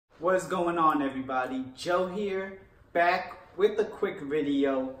What's going on, everybody? Joe here, back with a quick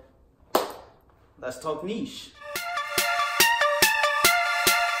video. Let's talk niche.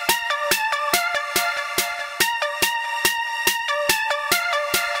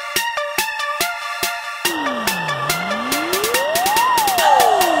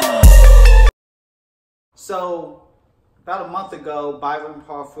 So, about a month ago, BYRON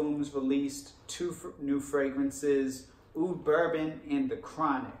Parfums released two new fragrances, Oud Bourbon and The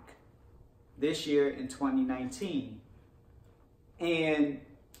Chronic, this year in 2019. And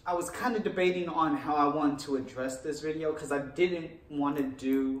I was kind of debating on how I wanted to address this video because I didn't want to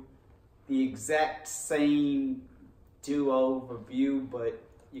do the exact same duo review, but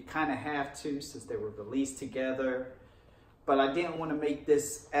you kind of have to since they were released together. But I didn't want to make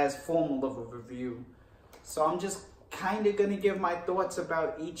this as formal of a review. So I'm just kind of going to give my thoughts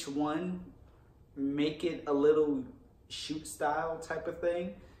about each one, make it a little shoot style type of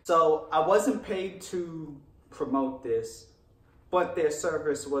thing. So I wasn't paid to promote this, but their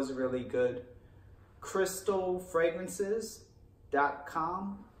service was really good.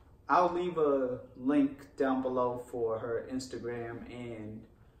 crystalfragrances.com. I'll leave a link down below for her Instagram and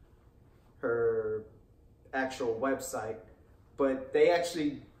her actual website, but they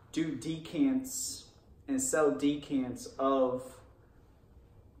actually do decants and sell decants of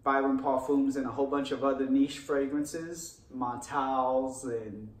BYRON Parfums and a whole bunch of other niche fragrances, Montales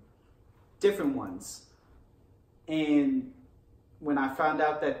and different ones. And when I found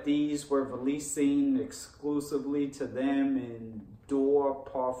out that these were releasing exclusively to them in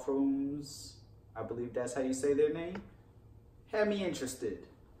Parfums, I believe that's how you say their name, had me interested.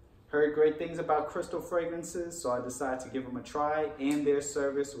 Heard great things about Crystal Fragrances, so I decided to give them a try, and their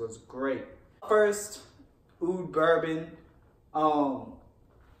service was great. First, Oud Bourbon.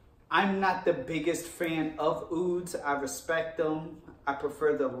 I'm not the biggest fan of ouds. I respect them. I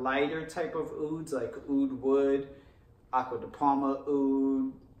prefer the lighter type of ouds like Oud Wood, Aqua de Palma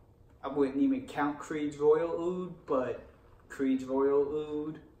Oud. I wouldn't even count Creed's Royal Oud, but Creed's Royal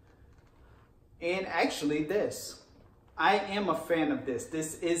Oud. And actually this. I am a fan of this.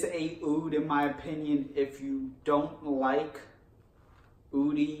 This is a oud in my opinion. If you don't like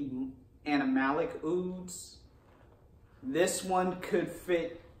oudy animalic ouds, this one could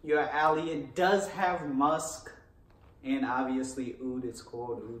fit your alley. It does have musk, and obviously oud, it's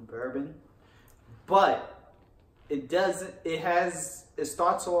called Oud Bourbon, but it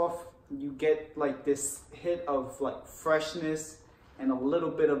starts off, you get like this hit of like freshness and a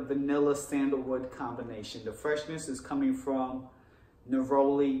little bit of vanilla sandalwood combination. The freshness is coming from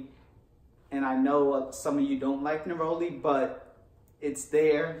neroli, and I know some of you don't like neroli, but it's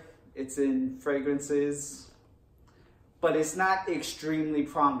there. It's in fragrances, but it's not extremely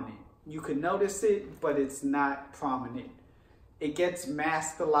prominent. You can notice it, but it's not prominent. It gets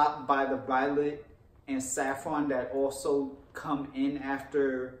masked a lot by the violet and saffron that also come in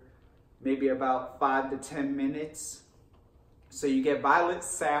after maybe about 5 to 10 minutes. So you get violet,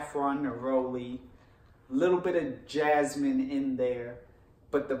 saffron, neroli, a little bit of jasmine in there,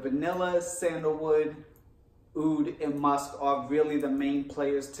 but the vanilla, sandalwood, oud, and musk are really the main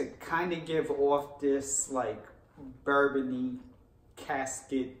players to kind of give off this like bourbony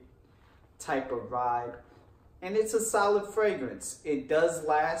casket type of vibe. And it's a solid fragrance. It does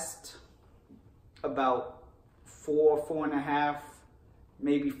last about 4.5,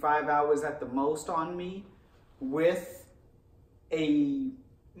 maybe 5 hours at the most on me, with a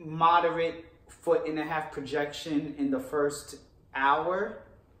moderate 1.5 projection in the first hour.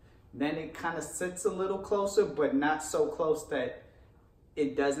 Then it kind of sits a little closer, but not so close that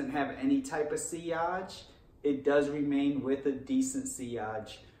it doesn't have any type of sillage. It does remain with a decent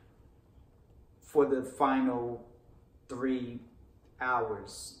sillage for the final 3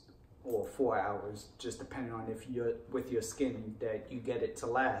 hours or 4 hours, just depending on if you're with your skin, that you get it to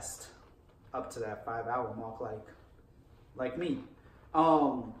last up to that 5-hour mark like me.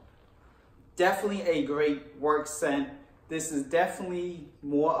 Definitely a great work scent. This is definitely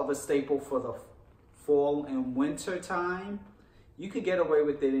more of a staple for the fall and winter time. You could get away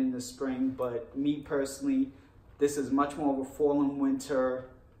with it in the spring, but me personally, this is much more of a fall and winter,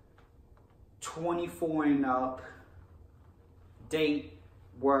 24 and up, date,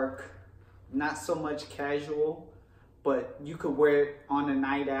 work, not so much casual, but you could wear it on a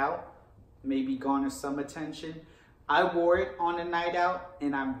night out, maybe garner some attention. I wore it on a night out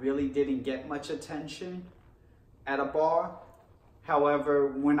and I really didn't get much attention at a bar. However,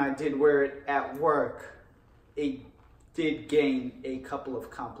 when I did wear it at work, it did gain a couple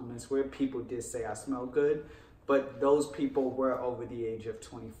of compliments where people did say I smell good. but those people were over the age of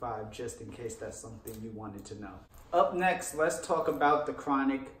 25, just in case that's something you wanted to know. Up next, let's talk about the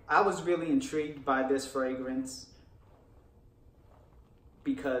Chronic. I was really intrigued by this fragrance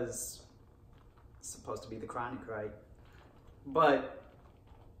because it's supposed to be the Chronic, right? But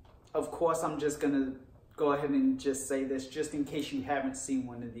of course, I'm just gonna go ahead and just say this, just in case you haven't seen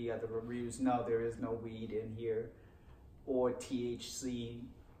one of the other reviews. No, there is no weed in here, or THC,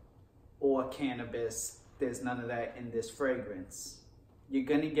 or cannabis. There's none of that in this fragrance. You're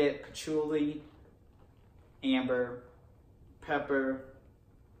gonna get patchouli, amber, pepper,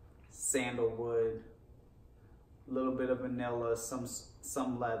 sandalwood, a little bit of vanilla,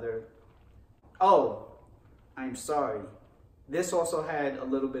 some leather. Oh, I'm sorry. This also had a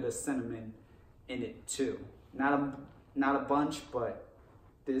little bit of cinnamon in it too. Not a bunch, but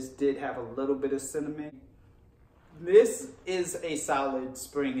this did have a little bit of cinnamon. This is a solid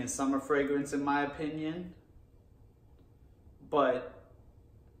spring and summer fragrance in my opinion, but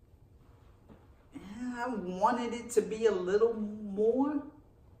I wanted it to be a little more.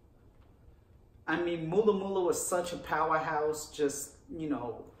 I mean, Mula Mula was such a powerhouse, just, you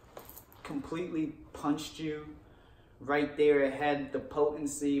know, completely punched you right there. It had the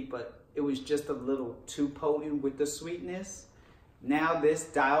potency, but it was just a little too potent with the sweetness. Now this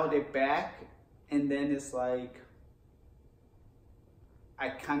dialed it back, and then it's like, I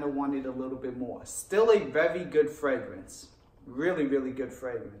kind of wanted a little bit more. Still a very good fragrance. Really, really good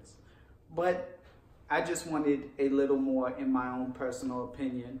fragrance. But I just wanted a little more in my own personal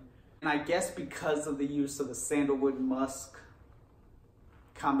opinion. And I guess because of the use of the sandalwood musk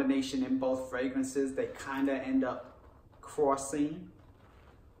combination in both fragrances, they kind of end up crossing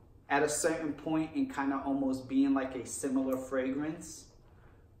at a certain point and kind of almost being like a similar fragrance.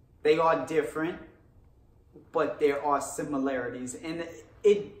 They are different, but there are similarities. And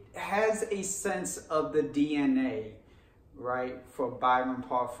it has a sense of the DNA, right, for BYRON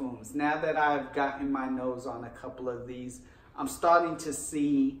Parfums. Now that I've gotten my nose on a couple of these, I'm starting to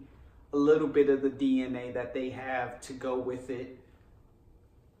see a little bit of the DNA that they have to go with it.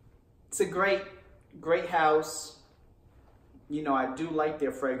 It's a great house. You know, I do like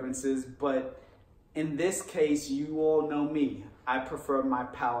their fragrances, but in this case, you all know me. I prefer my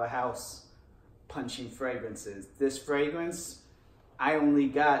powerhouse punching fragrances. This fragrance, I only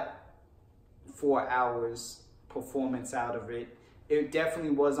got 4 hours performance out of it. It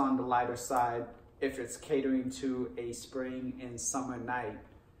definitely was on the lighter side if it's catering to a spring and summer night.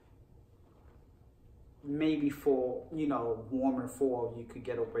 Maybe for, you know, warmer fall you could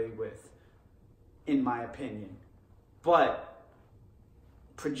get away with, in my opinion. But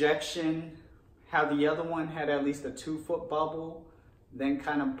projection, how the other one had at least a 2-foot bubble, then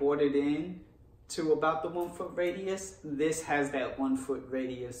kind of brought it in to about the 1-foot radius. This has that 1-foot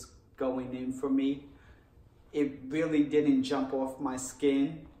radius going in for me. It really didn't jump off my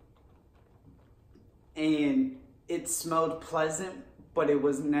skin. And it smelled pleasant, but it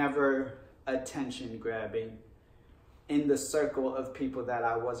was never attention grabbing in the circle of people that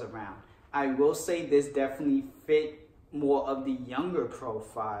I was around. I will say this definitely fit more of the younger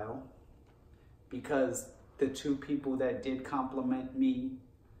profile, because the 2 people that did compliment me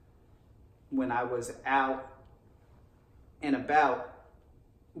when I was out and about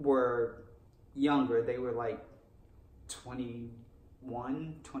were younger. They were like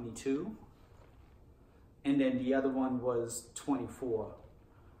 21, 22. And then the other one was 24.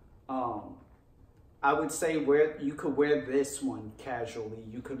 I would say you could wear this one casually.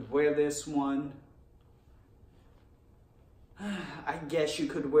 You could wear this one. I guess you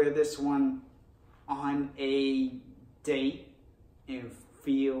could wear this one on a date and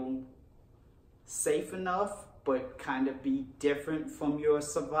feel safe enough, but kind of be different from your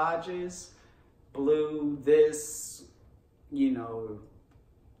Sauvages. Blue, this, you know,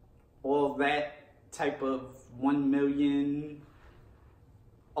 all that type of 1 million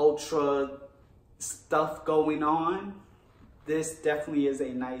ultra stuff going on. This definitely is a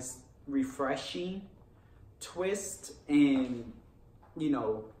nice, refreshing twist and, you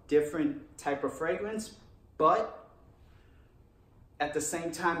know, different type of fragrance, but at the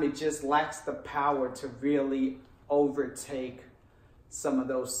same time, it just lacks the power to really overtake some of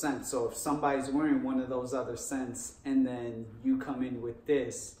those scents. So if somebody's wearing one of those other scents and then you come in with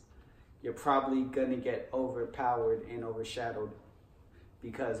this, you're probably gonna get overpowered and overshadowed,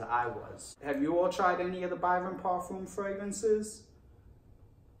 because I was. Have you all tried any of the BYRON Parfum fragrances?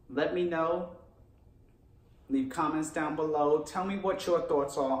 Let me know. Leave comments down below. Tell me what your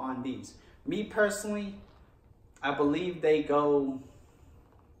thoughts are on these. Me personally, I believe they go,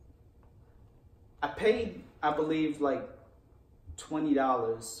 I paid, I believe, like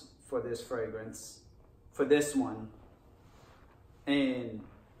 $20 for this fragrance. for this one. And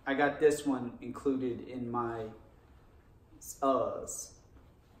I got this one included in my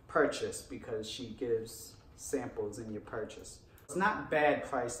purchase because she gives samples in your purchase. It's not bad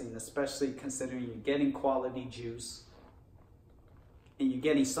pricing, especially considering you're getting quality juice and you're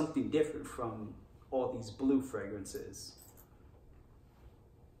getting something different from all these blue fragrances.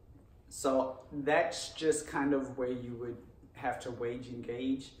 So that's just kind of where you would have to wage and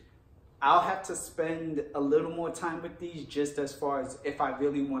gauge. I'll have to spend a little more time with these just as far as if I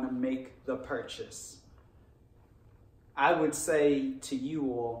really want to make the purchase. I would say to you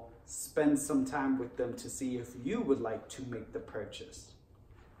all, spend some time with them to see if you would like to make the purchase.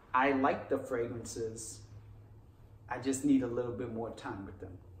 I like the fragrances. I just need a little bit more time with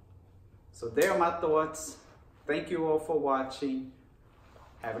them. So there are my thoughts. Thank you all for watching.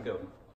 Have a good one.